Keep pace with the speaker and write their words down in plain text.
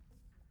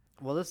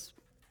Well, this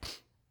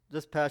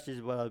passage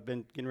is what I've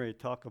been getting ready to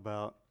talk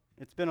about.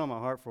 It's been on my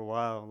heart for a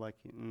while, like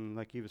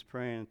he was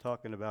praying and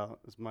talking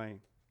about is my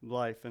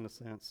life in a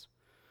sense.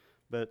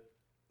 But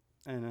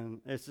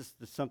it's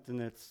just it's something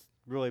that's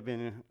really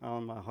been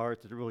on my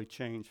heart to really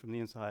change from the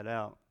inside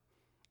out.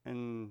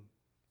 And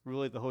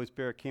really, the Holy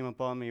Spirit came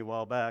upon me a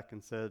while back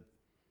and said,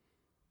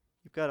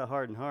 "You've got a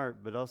hardened heart,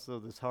 but also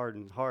this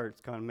hardened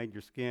heart's kind of made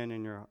your skin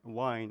and your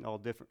wine all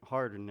different,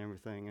 hardened and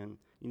everything, and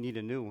you need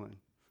a new one."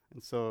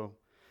 And so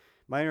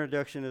my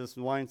introduction to this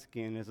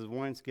wineskin is a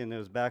wineskin that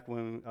was back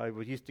when I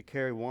used to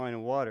carry wine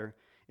and water.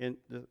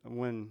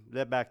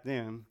 Back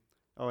then,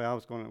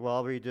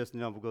 I'll read this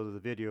and then we'll go to the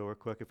video real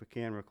quick if we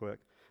can real quick.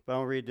 But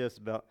I'll read this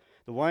about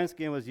the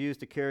wineskin was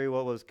used to carry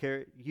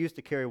used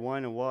to carry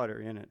wine and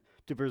water in it,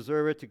 to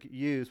preserve it to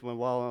use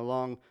while on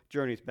long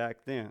journeys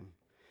back then.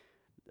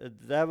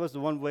 That was the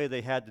one way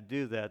they had to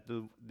do that.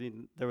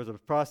 There was a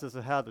process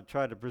of how to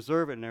try to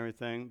preserve it and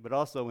everything, but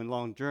also in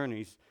long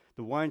journeys,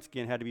 the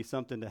wineskin had to be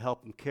something to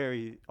help them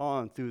carry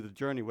on through the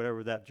journey,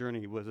 whatever that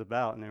journey was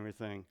about and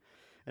everything.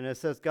 And it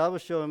says, God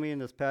was showing me in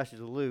this passage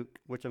of Luke,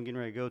 which I'm getting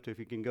ready to go to. If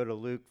you can go to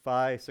Luke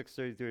 5,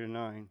 6:33 to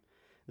 9.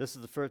 This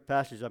is the first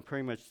passage I'm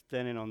pretty much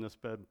standing on this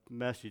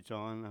message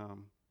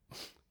on.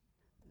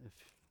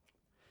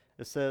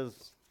 It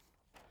says,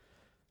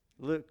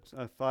 Luke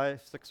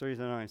 5, 6:33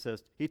 to 9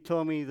 says, He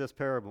told me this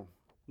parable.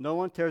 No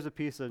one tears a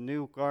piece of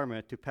new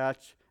garment to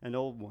patch an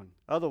old one.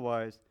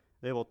 Otherwise,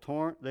 they will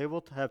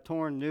have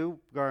torn new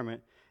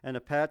garment, and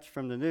the patch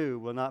from the new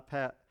will not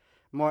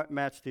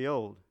match the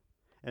old.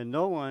 And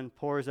no one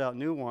pours out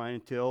new wine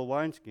into old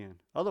wineskin.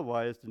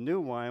 Otherwise, the new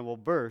wine will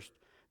burst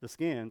the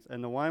skins,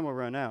 and the wine will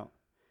run out,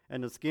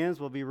 and the skins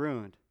will be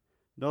ruined.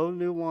 No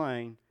new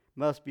wine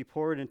must be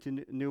poured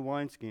into new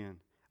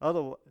wineskin.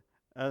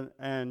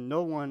 And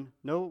no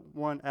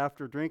one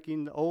after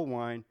drinking the old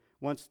wine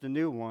wants the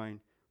new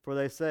wine, for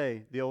they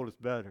say the old is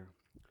better.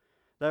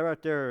 That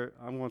right there,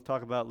 I'm going to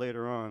talk about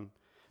later on,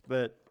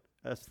 but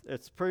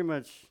it's pretty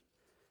much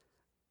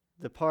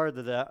the part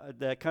of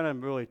that kind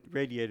of really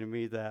radiated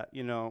me that,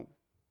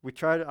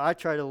 I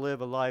try to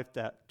live a life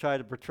that try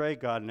to portray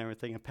God and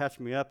everything and patch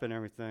me up and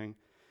everything,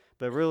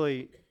 but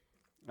really,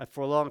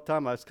 for a long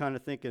time, I was kind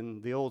of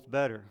thinking the old's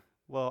better.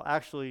 Well,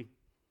 actually,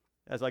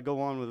 as I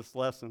go on with this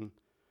lesson,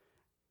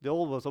 the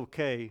old was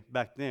okay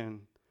back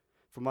then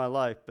for my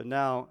life, but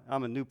now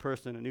I'm a new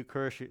person, a new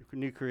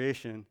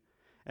creation,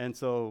 and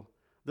so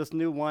this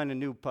new wine and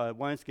new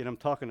wineskin I'm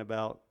talking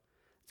about,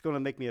 it's going to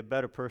make me a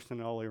better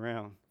person all the way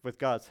around with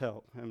God's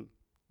help and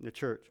the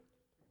church.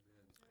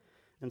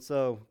 And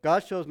so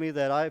God shows me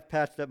that I've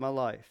patched up my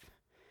life.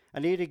 I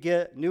need to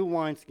get new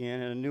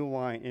wineskin and a new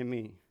wine in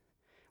me.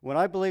 When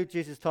I believe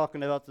Jesus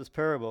talking about this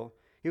parable,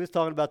 he was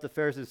talking about the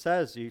Pharisees and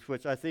Sadducees,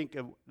 which I think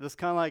this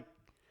kind of like,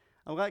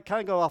 I'm going to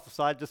kind of go off the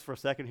side just for a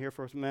second here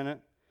for a minute.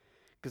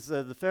 Because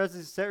the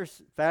Pharisees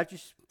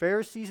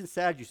and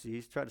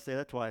Sadducees, try to say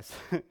that twice,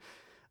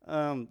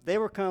 they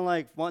were kind of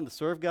like wanting to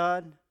serve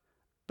God,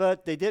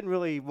 but they didn't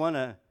really want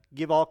to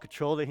give all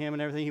control to him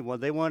and everything.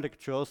 They wanted to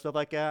control stuff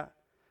like that.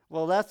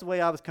 Well, that's the way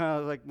I was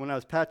kind of like when I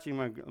was patching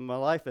my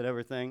life and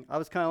everything. I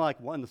was kind of like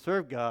wanting to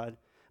serve God,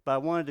 but I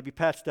wanted to be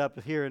patched up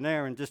here and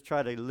there and just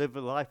try to live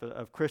a life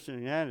of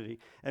Christianity.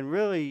 And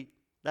really,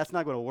 that's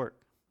not going to work,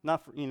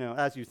 not for,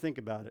 as you think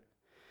about it.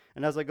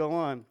 And as I go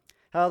on,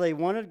 how they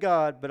wanted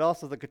God, but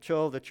also the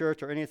control of the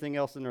church or anything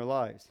else in their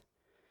lives.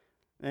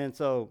 And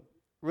so,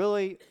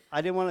 really,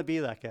 I didn't want to be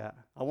that guy.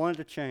 I wanted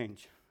to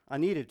change. I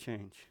needed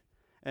change.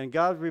 And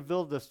God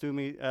revealed this to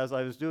me as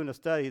I was doing a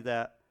study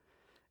that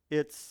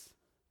it's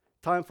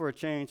time for a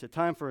change, a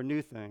time for a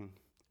new thing.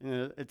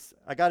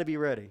 I got to be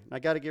ready. I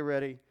got to get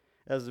ready,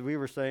 as we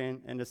were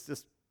saying, and it's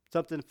just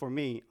something for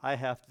me. I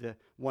have to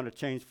want to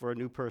change for a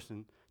new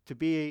person to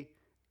be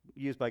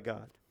used by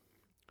God.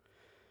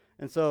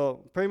 And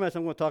so, pretty much,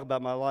 I'm going to talk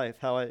about my life,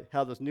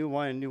 how this new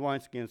wine and new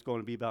wineskin is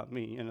going to be about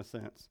me, in a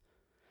sense.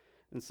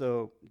 And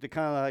so, to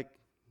kind of like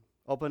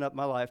open up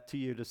my life to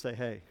you to say,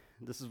 hey,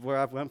 this is where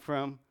I've went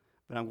from,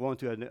 but I'm going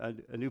to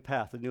a new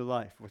path, a new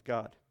life with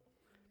God.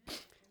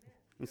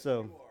 And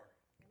so,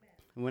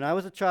 when I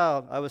was a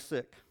child, I was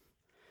sick.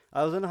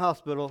 I was in the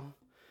hospital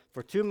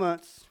for 2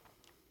 months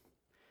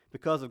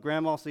because of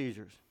grand mal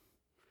seizures.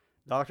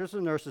 Doctors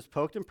and nurses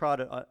poked and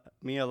prodded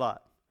me a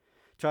lot,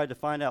 tried to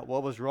find out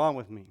what was wrong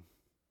with me.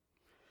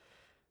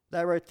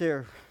 That right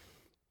there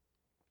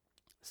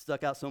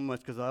stuck out so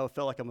much because I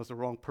felt like I was the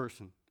wrong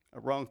person,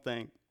 a wrong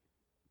thing.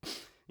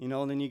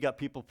 And then you got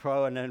people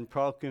prodding and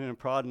prodding and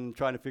prodding,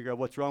 trying to figure out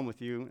what's wrong with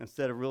you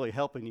instead of really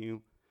helping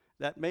you.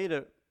 That made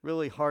it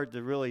really hard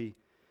to really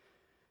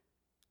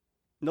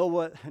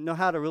know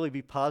how to really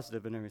be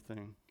positive and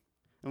everything.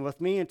 And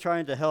with me and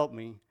trying to help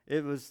me,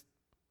 it was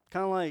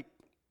kind of like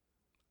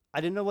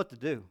I didn't know what to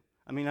do.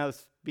 I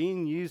was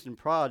being used and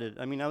prodded.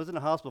 I was in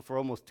the hospital for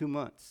almost 2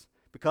 months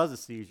because of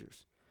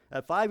seizures.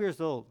 At 5 years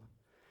old,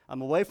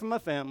 I'm away from my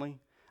family,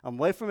 I'm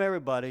away from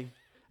everybody,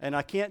 and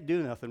I can't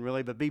do nothing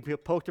really but be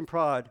poked and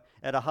prodded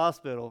at a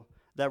hospital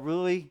that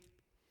really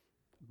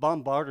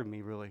bombarded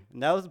me, really.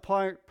 And that was the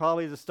part,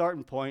 probably the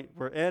starting point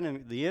where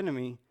the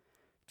enemy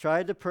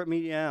tried to put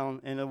me down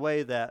in a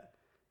way that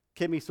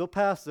kept me so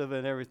passive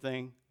and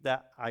everything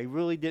that I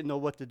really didn't know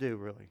what to do,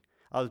 really.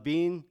 I was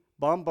being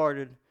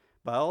bombarded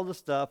by all this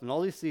stuff and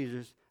all these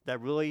seizures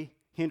that really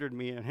hindered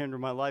me and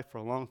hindered my life for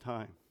a long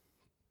time.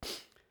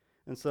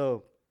 And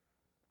so,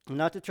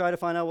 not to try to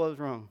find out what was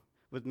wrong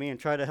with me and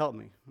try to help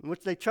me,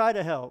 which they tried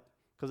to help,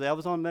 because I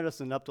was on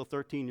medicine up till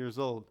 13 years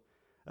old.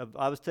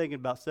 I was taking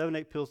about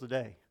 7-8 pills a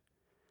day,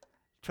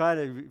 trying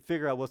to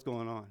figure out what's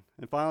going on.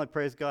 And finally,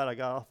 praise God, I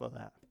got off of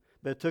that.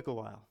 But it took a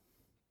while.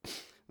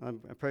 I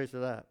praise for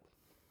that.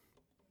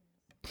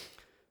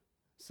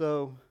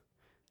 So,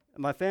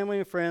 my family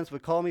and friends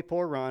would call me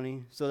poor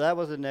Ronnie, so that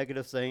was a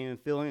negative saying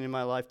and feeling in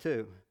my life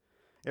too.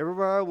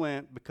 Everywhere I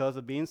went, because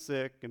of being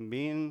sick and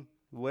being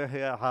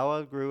how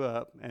I grew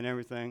up and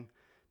everything,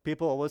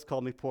 people always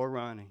called me poor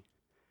Ronnie.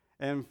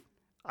 And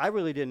I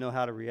really didn't know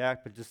how to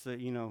react, but just said,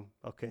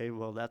 okay,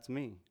 well, that's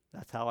me.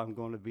 That's how I'm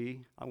going to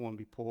be. I'm going to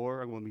be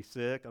poor. I'm going to be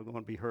sick. I'm going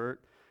to be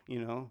hurt.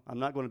 I'm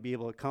not going to be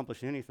able to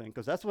accomplish anything,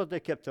 because that's what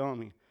they kept telling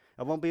me.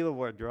 I won't be able to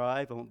wear a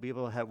drive. I won't be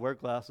able to wear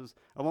glasses.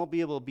 I won't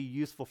be able to be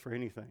useful for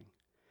anything.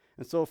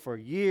 And so for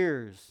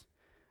years,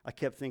 I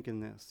kept thinking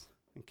this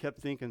and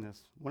kept thinking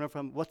this.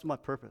 What's my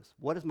purpose?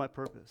 What is my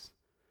purpose?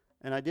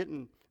 And I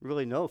didn't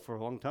really know for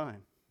a long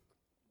time.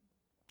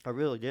 I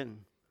really didn't.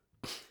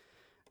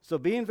 So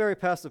being a very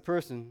passive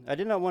person, I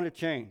did not want to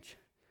change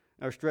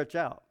or stretch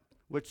out,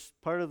 which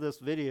part of this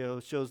video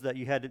shows that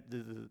you had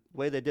the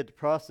way they did the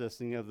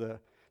processing of the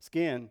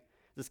skin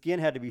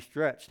had to be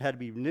stretched, had to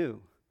be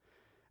new.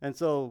 And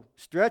so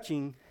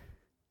stretching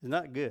is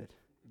not good.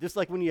 Just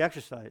like when you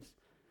exercise.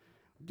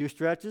 Do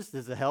stretches,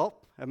 does it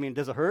help?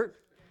 Does it hurt?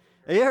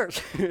 It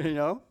hurts,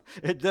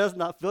 It does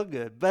not feel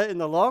good. But in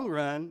the long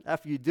run,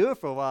 after you do it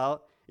for a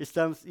while, it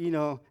comes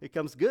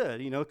good,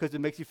 because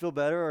it makes you feel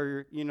better,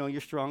 or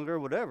you're stronger or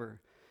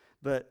whatever.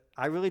 But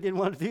I really didn't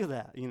want to do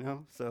that,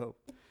 So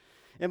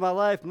in my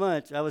life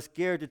I was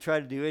scared to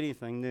try to do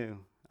anything new.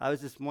 I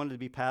was just wanted to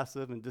be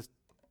passive and just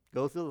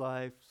go through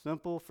life,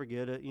 simple,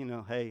 forget it,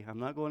 hey, I'm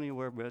not going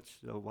anywhere much,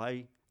 so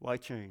why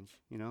change,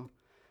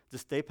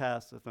 Just stay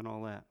passive and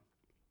all that.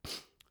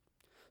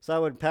 So I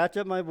would patch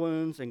up my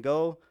wounds and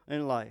go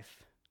in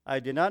life. I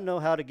did not know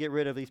how to get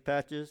rid of these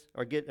patches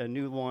or get a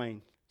new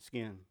wine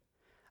skin.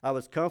 I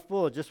was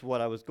comfortable with just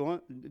what I was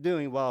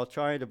doing while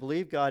trying to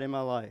believe God in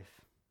my life.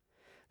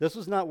 This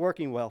was not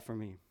working well for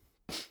me,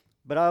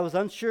 but I was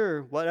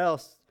unsure what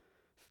else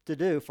to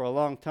do for a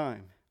long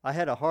time. I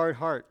had a hard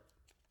heart.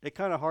 It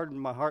kind of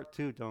hardened my heart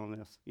too, doing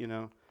this,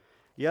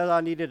 Yeah,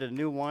 I needed a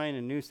new wine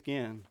and new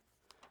skin,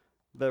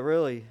 but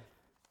really,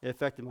 it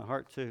affected my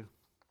heart too,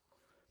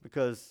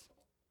 because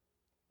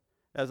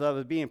as I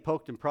was being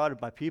poked and prodded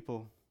by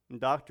people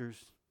and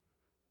doctors,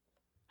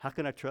 how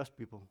can I trust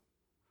people?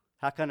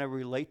 How can I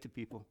relate to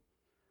people?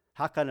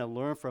 How can I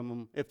learn from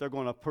them if they're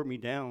going to put me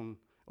down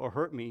or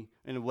hurt me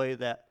in a way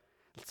that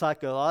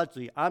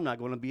psychologically I'm not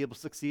going to be able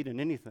to succeed in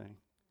anything?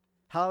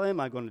 How am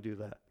I going to do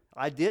that?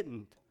 I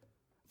didn't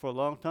for a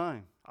long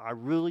time. I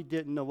really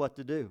didn't know what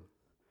to do.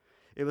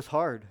 It was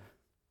hard.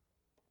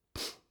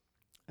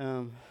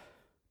 I'm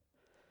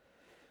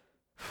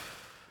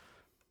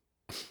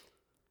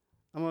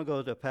going to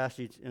go to a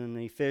passage in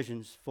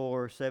Ephesians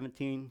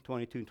 4:17,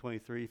 22, and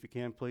 23, if you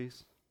can,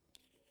 please.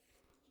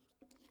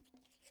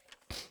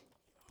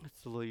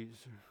 It's a little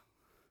easier.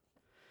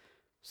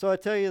 So I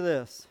tell you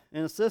this,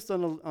 and insist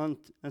So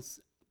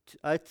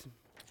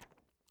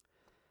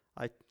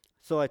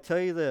I tell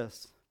you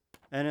this,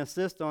 and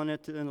insist on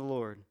it in the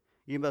Lord.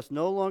 You must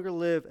no longer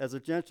live as the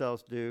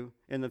Gentiles do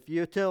in the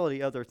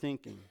futility of their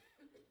thinking.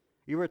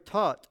 You were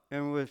taught,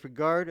 and with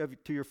regard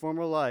to your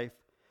former life,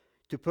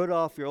 to put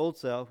off your old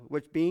self,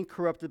 which being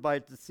corrupted by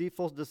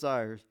deceitful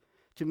desires,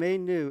 to be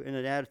made new in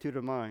an attitude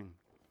of mind.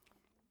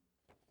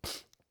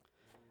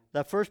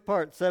 That first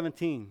part,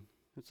 17,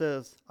 it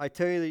says, I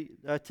tell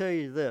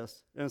you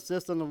this, and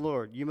insist on the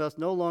Lord. You must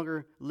no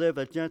longer live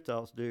as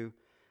Gentiles do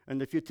in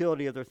the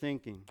futility of their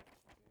thinking.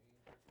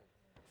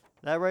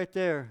 That right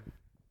there,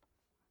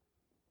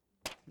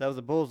 that was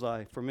a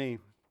bullseye for me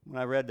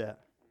when I read that.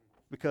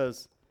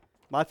 Because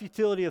my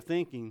futility of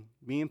thinking,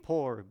 being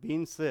poor,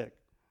 being sick,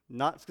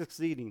 not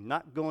succeeding,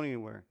 not going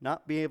anywhere,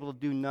 not being able to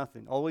do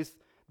nothing, always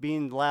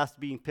being last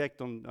being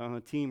picked on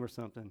a team or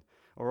something,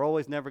 or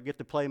always never get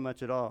to play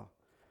much at all.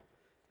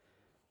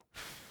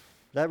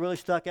 That really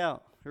stuck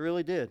out. It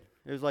really did.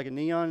 It was like a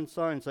neon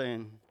sign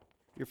saying,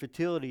 your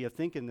futility of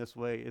thinking this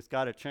way has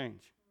got to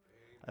change.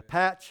 Amen. A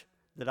patch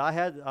that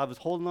I was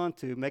holding on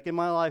to, making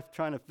my life,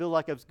 trying to feel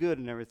like I was good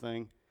and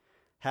everything,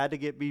 had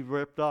to be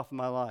ripped off of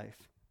my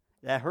life.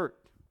 That hurt.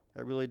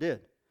 That really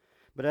did.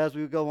 But as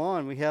we go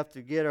on, we have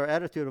to get our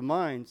attitude of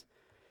minds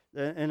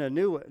in a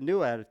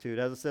new attitude,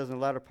 as it says in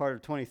the latter part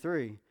of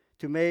 23,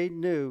 to made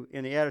new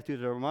in the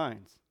attitude of our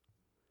minds.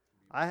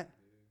 I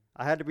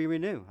had to be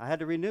renewed. I had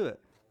to renew it.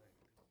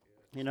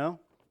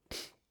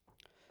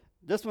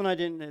 This one I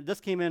didn't. This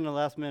came in the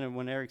last minute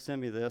when Eric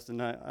sent me this,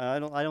 and I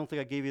don't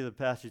think I gave you the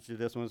passage to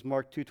this one. It's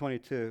Mark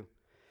 2:22.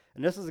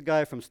 And this is a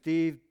guy from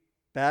Steve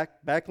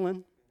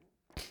Backlund.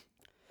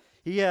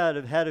 He had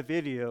a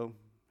video.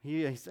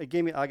 He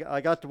gave me.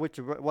 I got to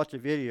watch a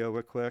video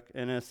real quick,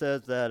 and it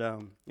says that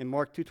in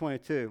Mark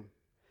 2:22,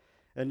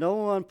 and no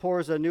one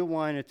pours a new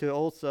wine into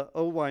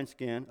old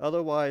wineskin,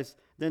 otherwise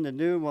then the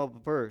new will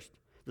burst.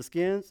 The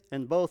skins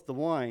and both the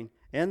wine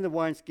and the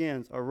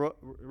wineskins are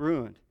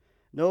ruined.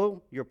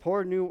 No, they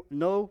pour new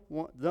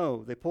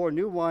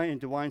wine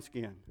into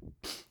wineskin.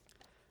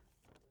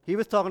 He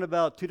was talking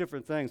about two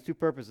different things, two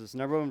purposes,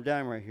 and I wrote them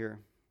down right here.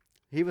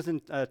 He was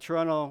in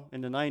Toronto in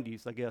the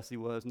 90s, I guess he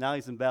was. Now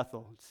he's in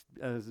Bethel.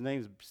 His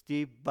name is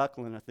Steve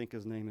Buckland, I think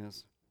his name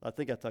is. I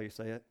think that's how you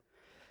say it.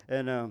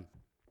 And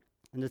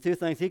the two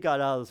things he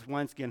got out of this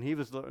wineskin, he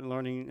was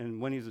learning,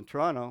 and when he was in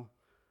Toronto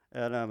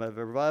at a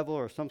revival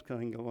or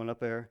something going up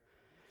there,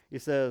 he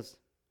says,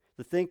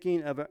 the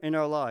thinking in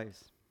our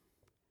lives.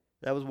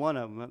 That was one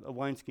of them, a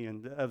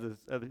wineskin.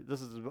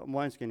 This is a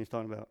wineskin he's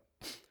talking about.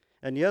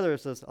 And the other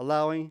says,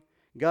 allowing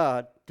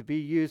God to be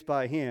used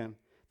by him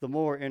the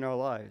more in our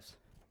lives.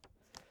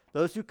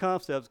 Those two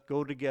concepts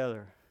go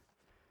together.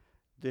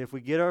 If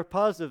we get our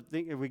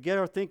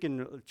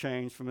thinking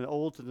changed from the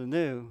old to the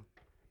new,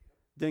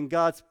 then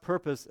God's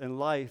purpose in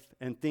life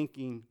and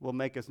thinking will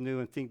make us new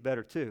and think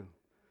better too.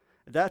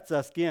 That's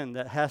a skin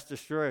that has to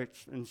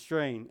stretch and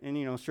strain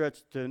and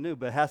stretch to new,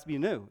 but it has to be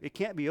new. It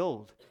can't be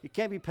old. It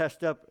can't be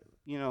patched up,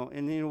 in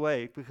any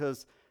way,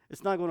 because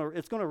it's going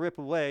to rip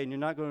away, and you're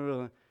not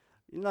going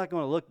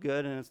to look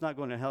good, and it's not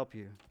going to help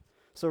you.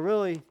 So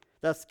really,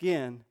 that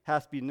skin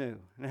has to be new,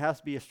 and it has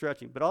to be a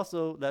stretching. But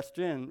also, that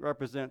skin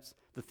represents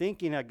the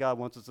thinking that God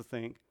wants us to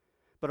think,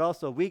 but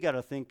also we got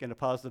to think in a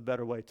positive,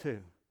 better way too.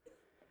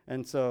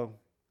 And so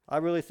I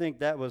really think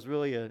that was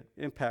really an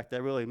impact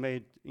that really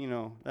made,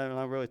 and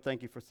I really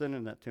thank you for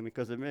sending that to me,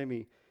 because it made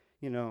me,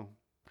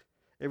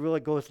 it really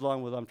goes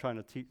along with what I'm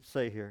trying to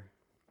say here.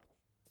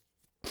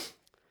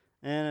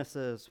 And it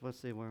says, let's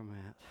see, where am I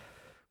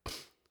at?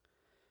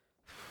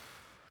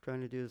 Trying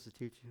to do this to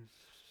teach you.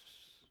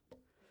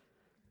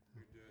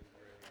 You're doing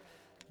great.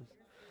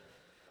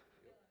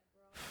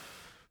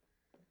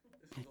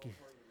 This is all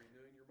part of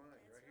renewing your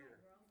mind right here.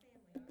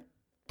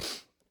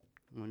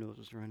 My nose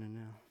is running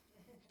now.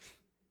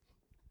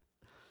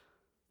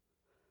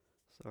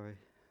 Sorry.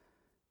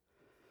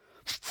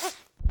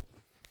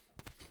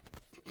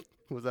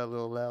 Was that a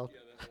little loud? Yeah,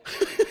 that's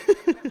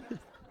what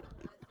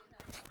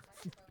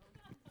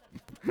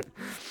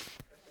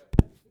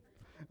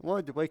I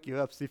wanted to wake you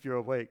up, see if you're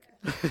awake.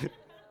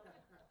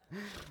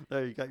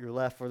 There, you got your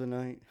laugh for the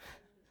night.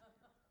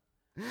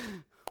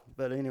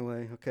 But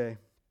anyway, okay.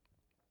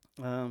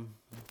 Let's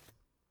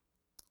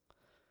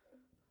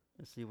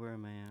see, where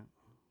am I at?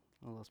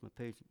 I lost my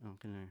page. Oh,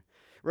 okay, there.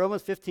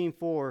 Romans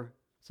 15:4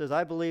 says,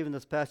 I believe in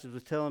this passage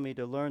was telling me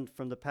to learn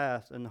from the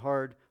past and the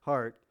hard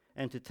heart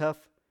and the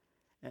tough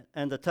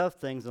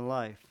things in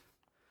life,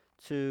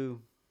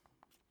 to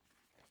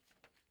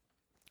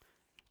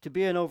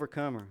be an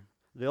overcomer.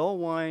 The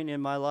old wine in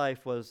my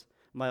life was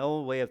my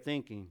old way of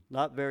thinking,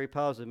 not very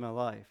positive in my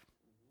life.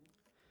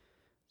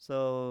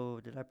 So,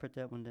 did I put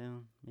that one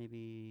down?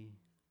 Maybe,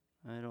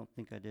 I don't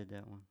think I did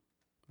that one.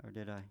 Or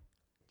did I?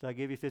 Did I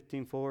give you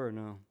 15:4 or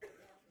no?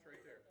 it's right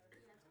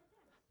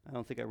there. I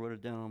don't think I wrote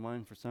it down on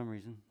mine for some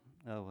reason.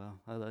 Oh well,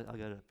 I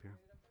got it up here.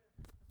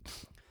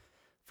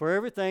 For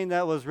everything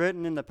that was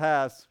written in the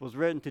past was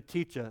written to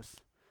teach us,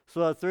 so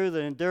that through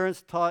the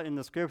endurance taught in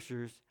the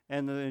scriptures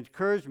and the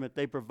encouragement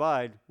they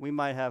provide, we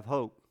might have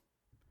hope.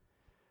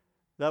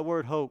 That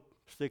word hope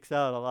sticks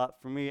out a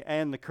lot for me,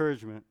 and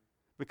encouragement,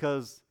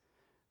 because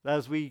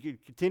as we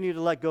continue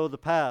to let go of the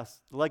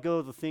past, let go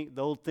of the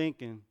old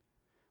thinking,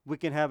 we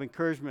can have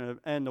encouragement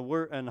and the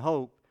word and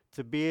hope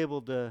to be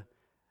able to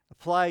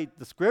apply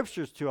the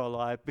scriptures to our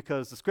life,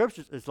 because the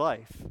scriptures is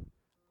life.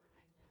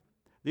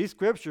 These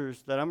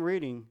scriptures that I'm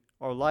reading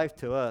are life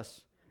to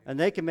us, and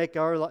they can make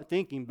our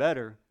thinking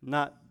better,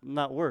 not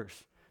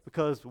worse,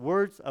 because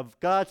words of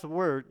God's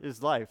word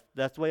is life.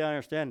 That's the way I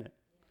understand it,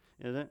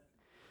 isn't it?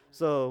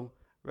 So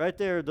right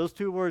there, those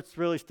two words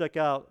really stick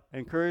out,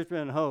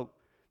 encouragement and hope,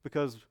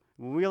 because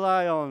when we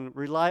rely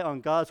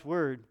on God's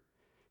word,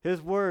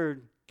 his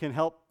word can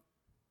help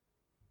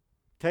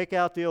take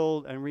out the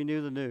old and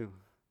renew the new,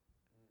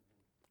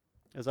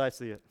 as I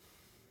see it.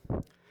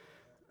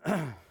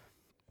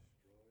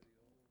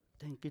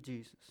 Thank you,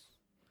 Jesus.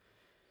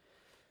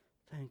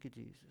 Thank you,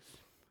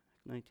 Jesus.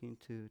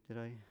 19:2. Did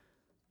I?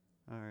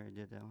 All right, I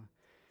did that one.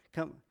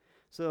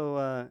 So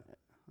I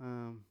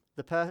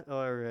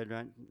read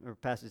right, or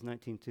passage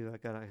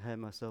 19:2. I had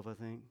myself, I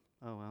think.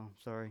 Oh well,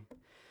 sorry.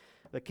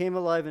 That came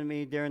alive in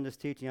me during this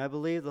teaching. I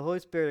believe the Holy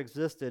Spirit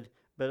existed,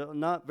 but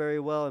not very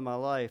well in my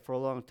life for a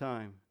long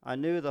time. I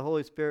knew the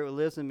Holy Spirit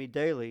lives in me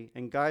daily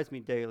and guides me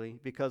daily,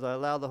 because I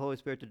allow the Holy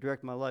Spirit to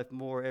direct my life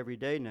more every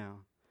day now.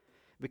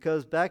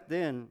 Because back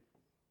then,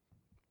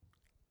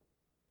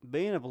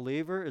 being a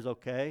believer is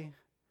okay,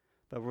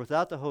 but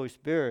without the Holy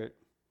Spirit,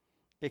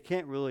 it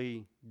can't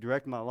really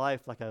direct my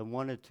life like I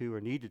wanted to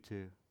or needed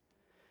to.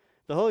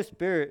 The Holy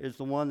Spirit is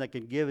the one that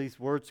can give these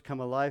words come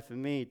alive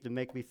in me to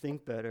make me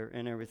think better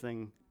and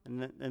everything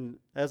And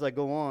as I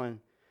go on,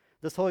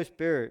 this Holy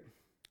Spirit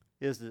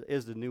is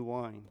the new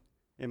wine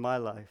in my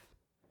life.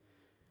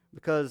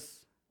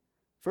 Because,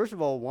 first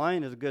of all,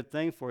 wine is a good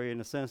thing for you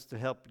in a sense to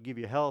help give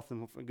you health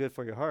and good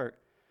for your heart.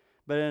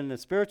 But in the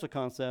spiritual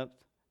concept,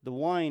 the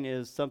wine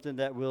is something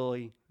that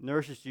really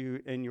nourishes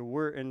you in your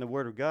word, in the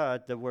Word of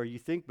God, that where you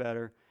think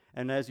better.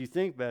 And as you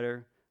think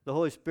better, the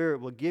Holy Spirit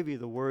will give you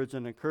the words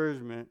and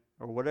encouragement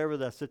or whatever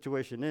that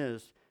situation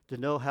is to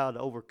know how to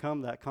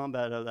overcome that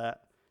combat of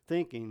that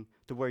thinking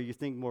to where you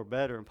think more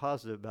better and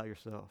positive about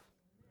yourself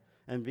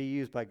and be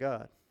used by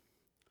God.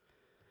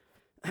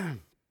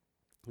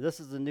 This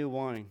is the new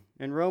wine.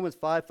 In Romans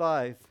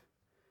 5:5,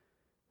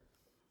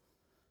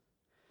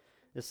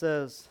 it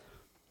says,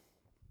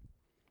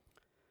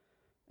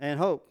 and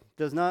hope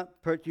does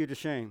not put you to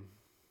shame,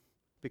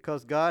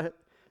 because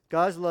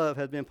God's love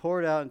has been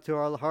poured out into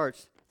our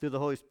hearts through the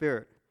Holy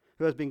Spirit,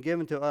 who has been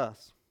given to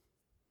us.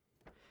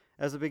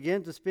 As I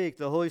began to speak,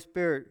 the Holy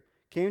Spirit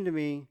came to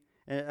me,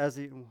 and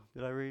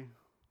did I read?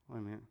 Wait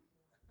a minute.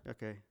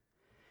 Okay.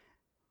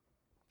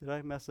 Did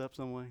I mess up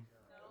some way?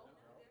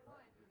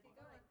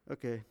 No.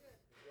 Okay.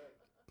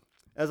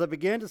 As I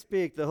began to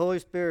speak, the Holy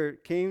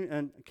Spirit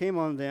came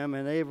on them,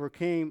 and they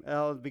overcame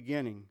out of the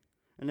beginning.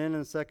 And then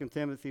in 2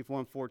 Timothy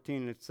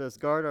 1:14, it says,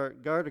 guard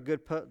a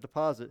good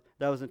deposit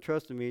that was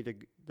entrusted to me,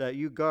 that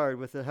you guard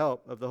with the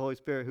help of the Holy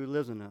Spirit who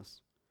lives in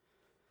us.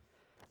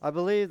 I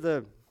believe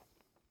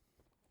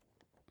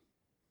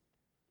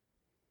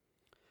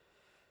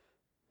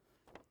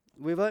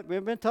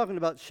we've been talking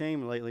about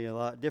shame lately a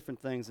lot,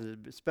 different things,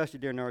 especially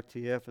during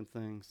RTF and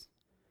things.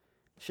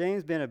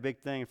 Shame's been a big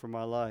thing for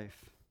my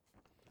life.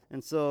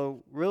 And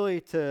so really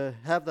to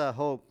have that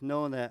hope,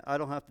 knowing that I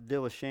don't have to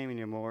deal with shame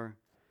anymore,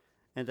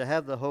 and to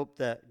have the hope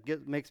that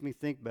makes me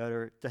think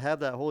better, to have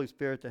that Holy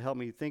Spirit to help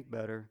me think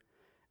better,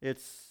 it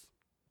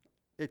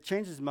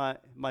changes my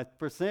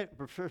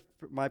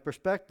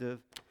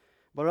perspective,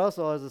 but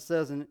also, as it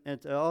says,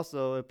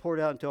 it poured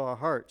out into our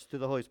hearts to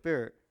the Holy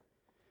Spirit.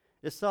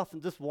 It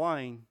softens this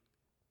wine,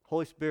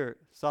 Holy Spirit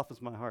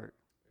softens my heart.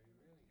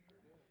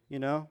 You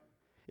know?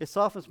 It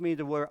softens me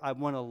to where I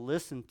want to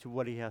listen to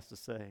what he has to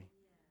say.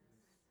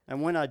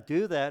 And when I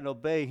do that and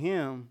obey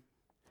him,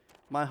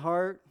 my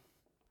heart,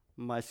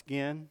 my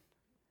skin,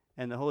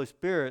 and the Holy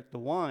Spirit, the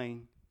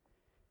wine,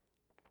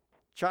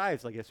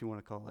 chives, I guess you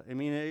want to call it. I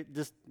mean, it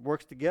just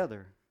works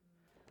together,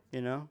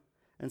 you know?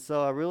 And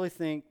so I really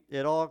think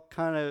it all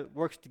kind of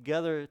works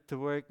together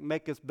to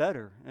make us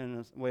better in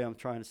the way I'm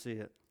trying to see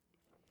it.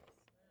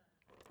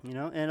 You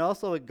know? And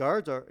also it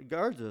guards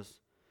us.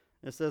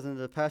 It says in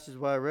the passage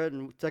what I read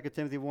in 2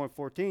 Timothy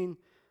 1:14,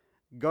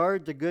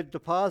 guard the good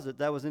deposit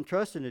that was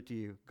entrusted to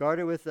you. Guard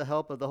it with the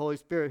help of the Holy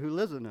Spirit who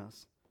lives in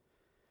us.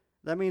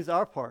 That means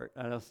our part,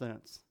 in a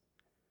sense.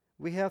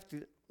 We have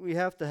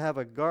to have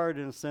a guard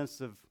in a sense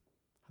of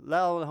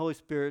allowing the Holy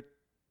Spirit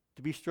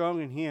to be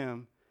strong in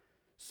him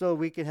so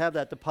we can have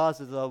that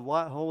deposit of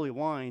holy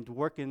wine to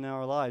work in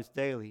our lives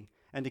daily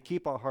and to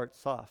keep our hearts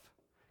soft.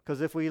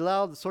 Because if we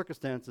allow the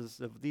circumstances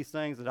of these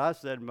things that I've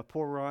said, my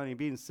poor Ronnie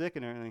being sick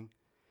and everything,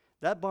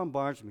 that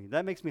bombards me.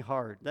 That makes me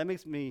hard. That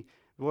makes me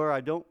where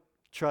I don't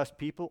trust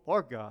people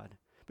or God,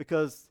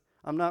 because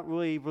I'm not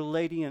really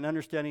relating and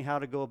understanding how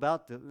to go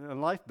about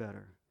life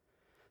better.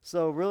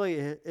 So really,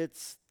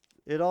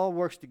 it all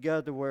works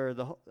together where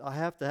I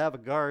have to have a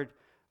guard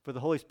for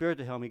the Holy Spirit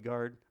to help me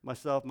guard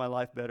myself, my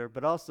life better,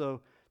 but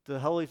also to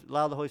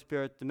allow the Holy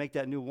Spirit to make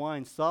that new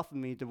wine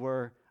soften me to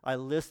where I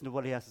listen to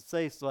what he has to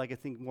say so I can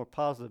think more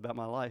positive about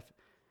my life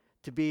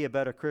to be a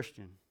better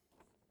Christian.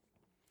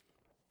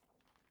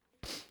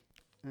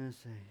 Let's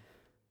see.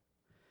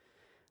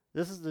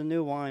 This is the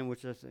new wine,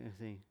 which I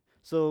see.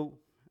 So,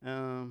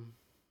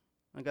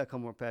 I got a couple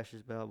more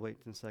passages, but I'll wait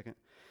in a second.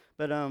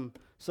 But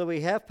so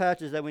we have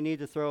patches that we need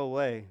to throw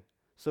away.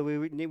 So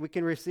we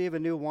can receive a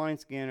new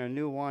wineskin or a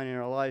new wine in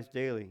our lives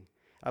daily.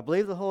 I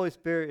believe the Holy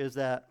Spirit is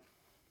that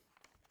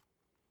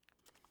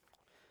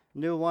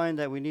new wine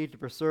that we need to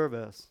preserve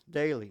us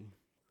daily,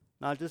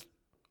 not just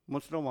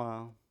once in a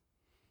while,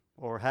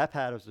 or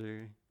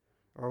haphazardly,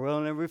 or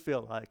whenever we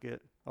feel like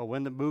it, or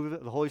when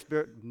the Holy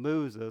Spirit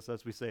moves us,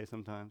 as we say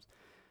sometimes.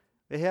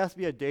 It has to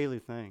be a daily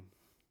thing.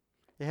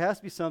 It has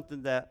to be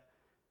something that,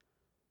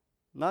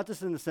 not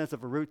just in the sense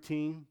of a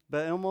routine,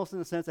 but almost in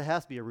the sense it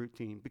has to be a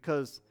routine,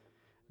 because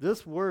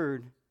this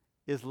word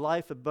is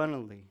life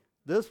abundantly.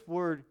 This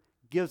word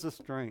gives us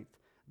strength.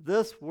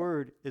 This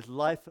word is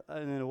life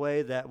in a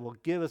way that will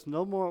give us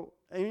no more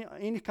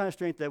any kind of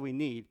strength that we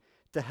need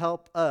to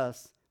help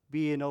us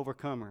be an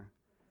overcomer.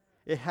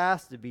 It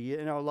has to be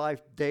in our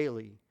life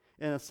daily,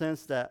 in a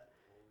sense that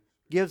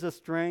gives us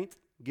strength,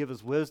 gives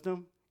us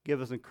wisdom,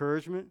 gives us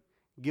encouragement,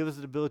 gives us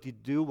the ability to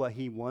do what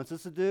he wants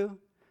us to do,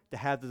 to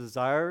have the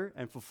desire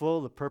and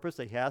fulfill the purpose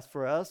that he has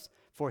for us,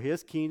 for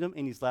his kingdom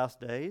in these last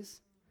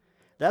days.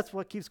 That's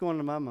what keeps going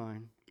to my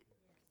mind.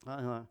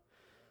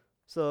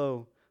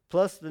 So,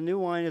 plus the new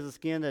wine is a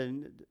skin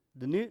that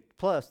the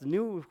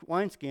new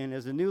wineskin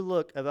is a new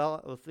look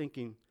of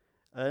thinking,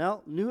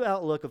 new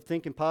outlook of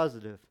thinking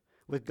positive,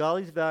 with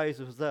godly values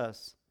with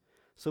us.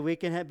 so we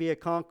can be a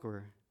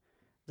conqueror.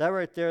 That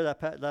right there,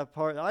 that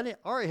part, I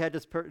already had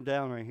this part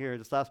down right here,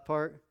 this last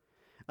part.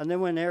 And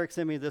then when Eric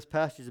sent me this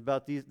passage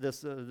about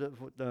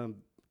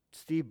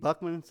Steve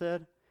Buckman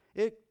said,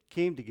 it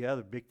came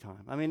together big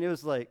time. I mean, it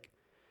was like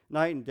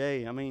night and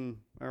day. I mean,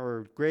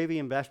 or gravy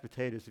and mashed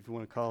potatoes, if you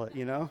want to call it,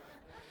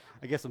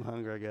 I guess I'm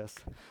hungry, I guess.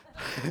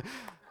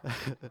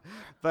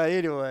 But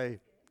anyway,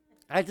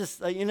 I just,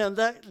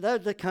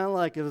 that kind of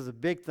like, it was a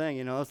big thing,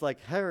 It's like,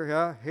 here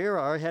I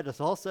already had this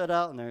all set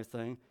out and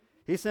everything.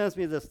 He sends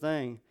me this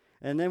thing.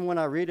 And then when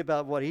I read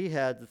about what he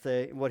had to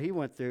say, what he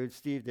went through,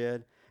 Steve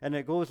did, and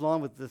it goes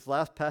along with this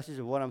last passage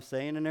of what I'm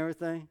saying and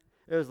everything,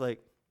 it was like,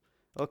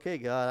 okay,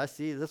 God, I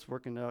see this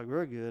working out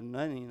real good. And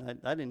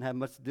I didn't have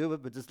much to do with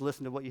it, but just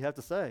listen to what you have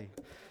to say.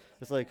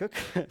 It's like,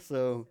 okay,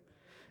 so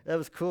that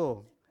was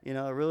cool. It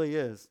really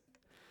is.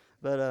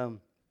 But,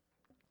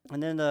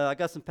 and then I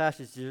got some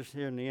passages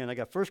here in the end. I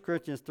got 1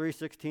 Corinthians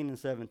 3:16 and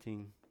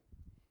 17.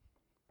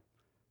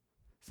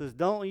 It says,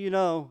 don't you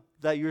know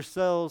that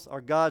yourselves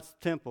are God's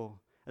temple,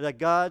 and that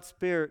God's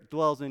Spirit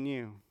dwells in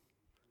you?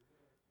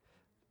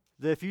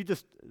 That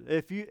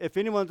if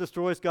anyone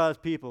destroys God's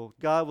people,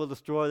 God will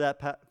destroy that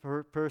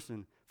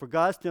person. For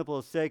God's temple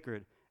is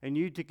sacred, and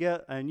you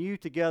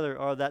together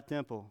are that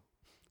temple.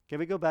 Can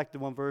we go back to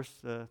one verse?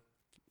 There.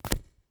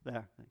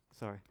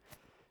 Sorry.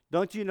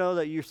 Don't you know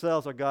that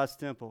yourselves are God's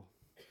temple?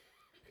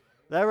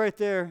 That right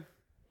there,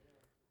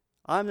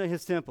 I'm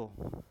his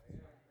temple.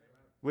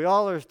 We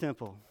all are his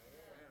temple.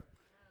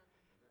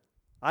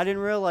 I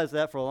didn't realize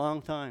that for a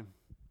long time.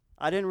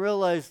 I didn't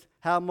realize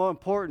how more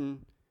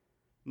important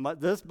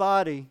this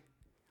body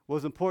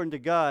was important to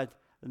God,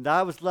 and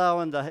I was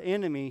allowing the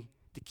enemy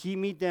to keep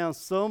me down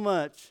so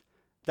much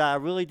that I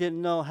really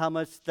didn't know how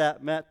much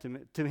that meant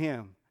to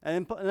him.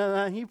 And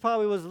he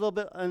probably was a little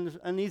bit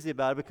uneasy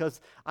about it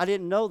because I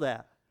didn't know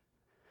that.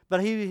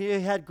 But he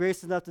had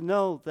grace enough to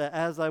know that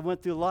as I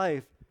went through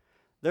life,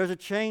 there's a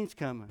change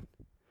coming.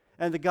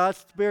 And the God's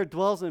Spirit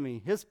dwells in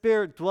me. His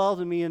Spirit dwells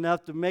in me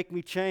enough to make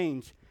me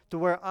change to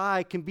where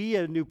I can be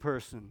a new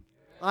person.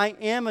 I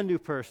am a new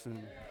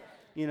person,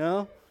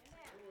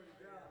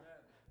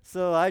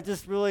 So I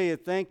just really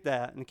think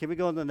that. And can we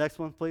go on to the next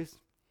one, please?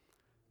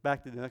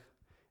 Back to the next.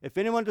 If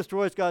anyone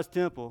destroys God's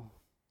temple,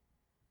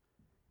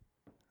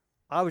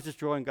 I was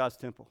destroying God's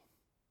temple,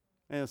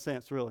 in a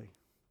sense, really.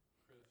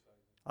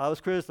 I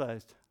was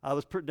criticized. I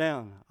was put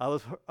down. I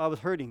was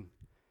hurting.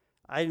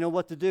 I didn't know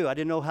what to do. I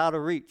didn't know how to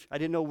reach. I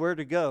didn't know where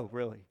to go,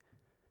 really.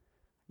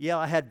 Yeah,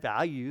 I had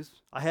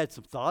values. I had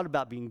some thought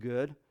about being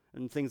good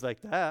and things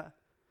like that.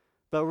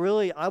 But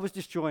really, I was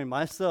destroying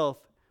myself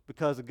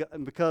because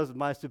of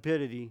my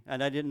stupidity,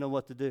 and I didn't know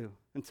what to do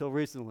until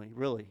recently,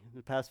 really, in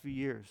the past few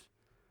years.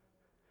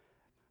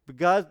 But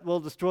God will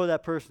destroy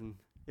that person.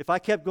 If I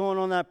kept going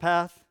on that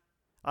path,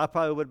 I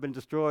probably would have been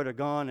destroyed or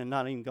gone and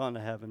not even gone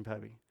to heaven,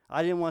 probably.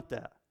 I didn't want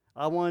that.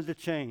 I wanted to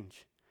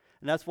change.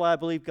 And that's why I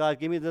believe God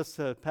gave me this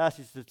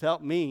passage to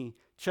help me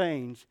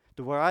change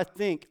to where I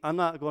think I'm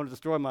not going to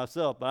destroy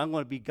myself, but I'm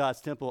going to be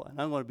God's temple,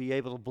 and I'm going to be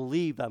able to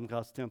believe I'm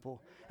God's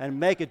temple and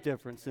make a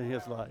difference in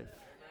his life.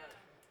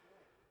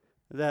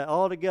 That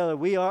altogether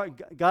we are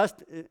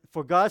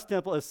for God's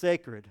temple is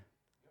sacred.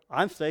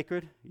 I'm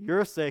sacred.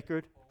 You're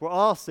sacred. We're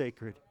all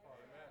sacred.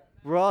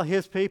 We're all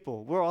his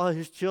people. We're all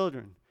his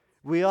children.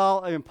 We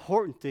all are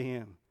important to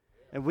him.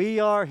 And we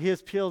are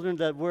his children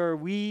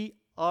we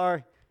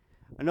are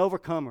an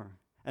overcomer.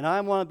 And I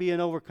want to be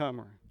an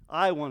overcomer.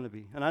 I want to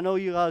be. And I know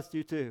you guys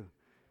do too.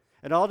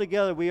 And all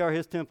together we are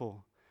his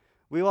temple.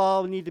 We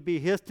all need to be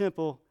his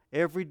temple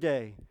every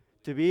day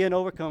to be an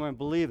overcomer and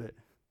believe it.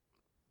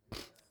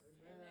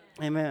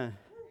 Amen.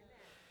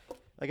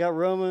 I got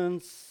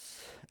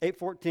Romans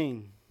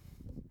 8:14.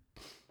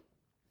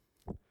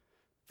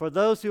 For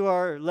those who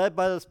are led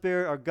by the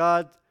Spirit of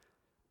God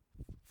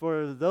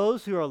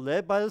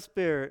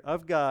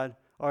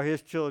are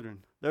his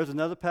children. There's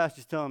another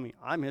passage telling me,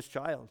 I'm his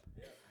child.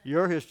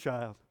 You're his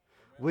child.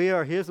 We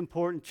are his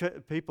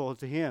important people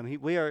to him.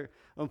 We are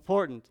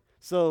important.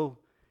 So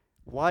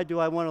why do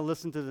I want to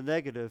listen to the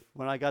negative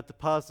when I got the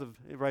positive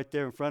right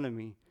there in front of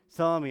me,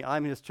 telling me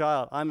I'm his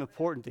child, I'm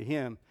important to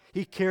him.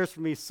 He cares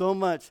for me so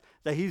much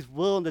that he's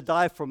willing to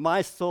die for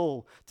my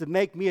soul, to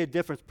make me a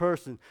different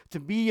person, to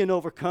be an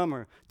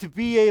overcomer, to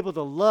be able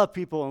to love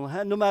people,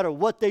 and no matter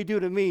what they do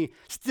to me,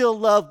 still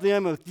love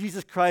them with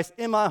Jesus Christ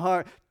in my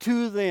heart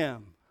to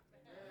them.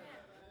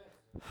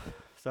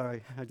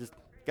 Sorry, I just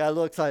got a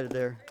little excited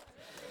there.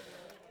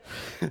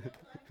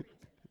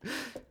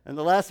 And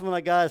the last one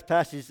I got is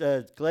passage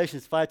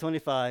Galatians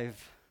 5:25.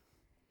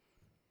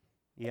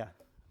 Yeah,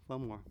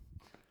 one more.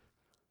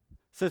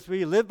 Since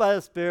we live by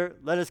the Spirit,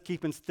 let us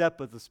keep in step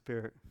with the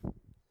Spirit.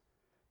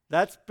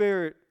 That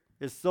Spirit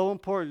is so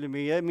important to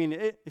me. I mean,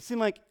 it seemed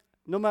like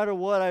no matter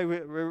what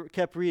I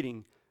kept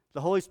reading,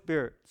 the Holy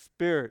Spirit,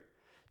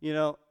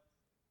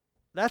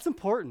 that's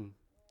important.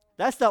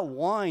 That's that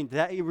wine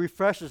that it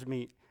refreshes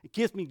me. It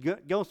gives me,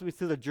 goes me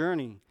through the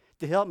journey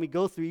to help me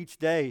go through each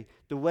day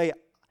the way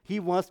he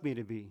wants me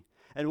to be.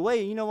 And the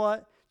way,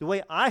 the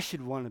way I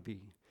should want to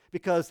be.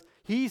 Because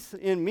he's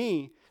in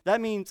me,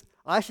 that means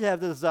I should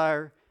have the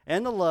desire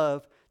and the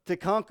love to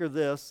conquer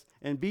this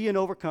and be an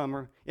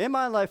overcomer in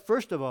my life,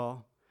 first of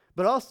all,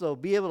 but also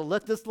be able to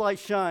let this light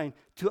shine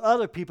to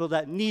other people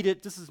that need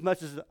it just as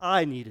much as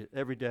I need it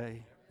every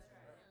day.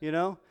 You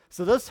know?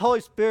 So this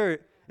Holy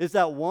Spirit is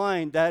that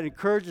wine that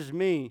encourages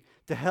me,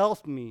 to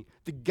help me,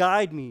 to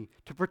guide me,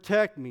 to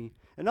protect me,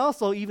 and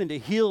also even to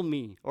heal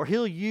me or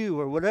heal you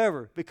or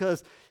whatever,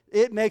 because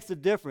it makes a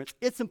difference.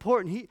 It's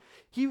important.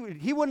 He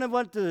wouldn't have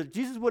went to,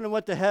 Jesus wouldn't have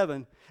went to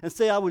heaven and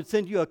say, I would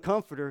send you a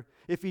comforter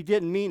if he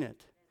didn't mean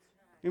it.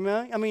 You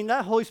know? I mean,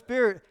 that Holy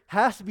Spirit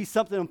has to be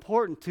something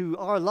important to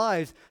our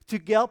lives to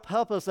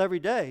help us every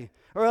day,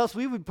 or else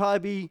we would probably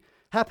be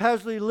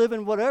haphazardly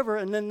living whatever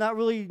and then not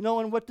really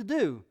knowing what to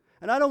do.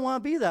 And I don't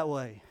want to be that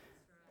way,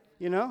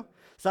 you know?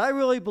 So I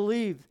really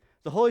believe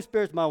the Holy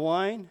Spirit's my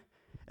wine,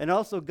 and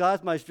also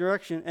God's my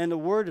direction, and the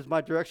Word is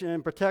my direction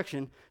and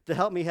protection to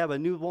help me have a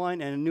new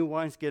wine and a new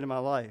wineskin in my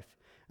life.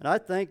 And I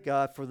thank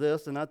God for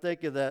this, and I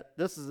think that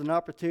this is an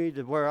opportunity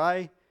to where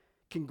I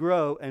can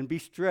grow and be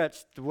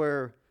stretched to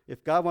where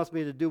if God wants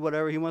me to do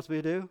whatever he wants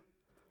me to do,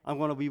 I'm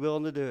going to be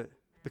willing to do it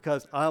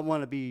because I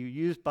want to be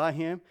used by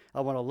him.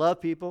 I want to love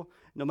people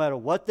no matter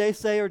what they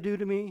say or do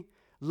to me,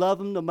 love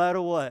them no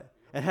matter what,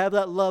 and have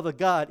that love of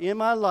God in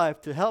my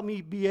life to help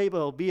me be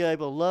able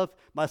to love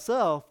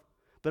myself,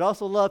 but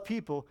also love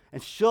people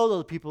and show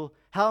those people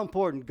how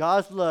important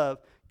God's love,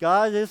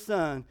 God, his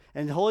Son,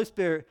 and the Holy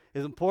Spirit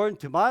is important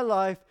to my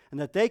life, and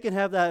that they can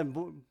have that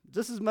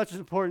just as much as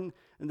important,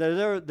 and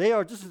that they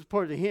are just as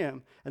important to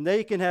him, and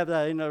they can have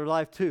that in their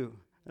life too.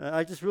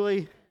 I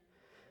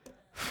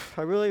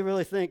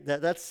really think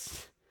that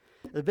that's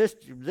the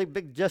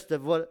big gist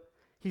of what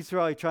he's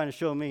really trying to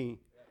show me,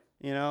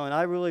 you know, and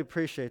I really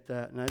appreciate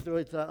that, and I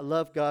really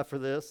love God for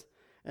this,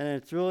 and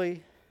it's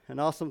really an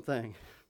awesome thing.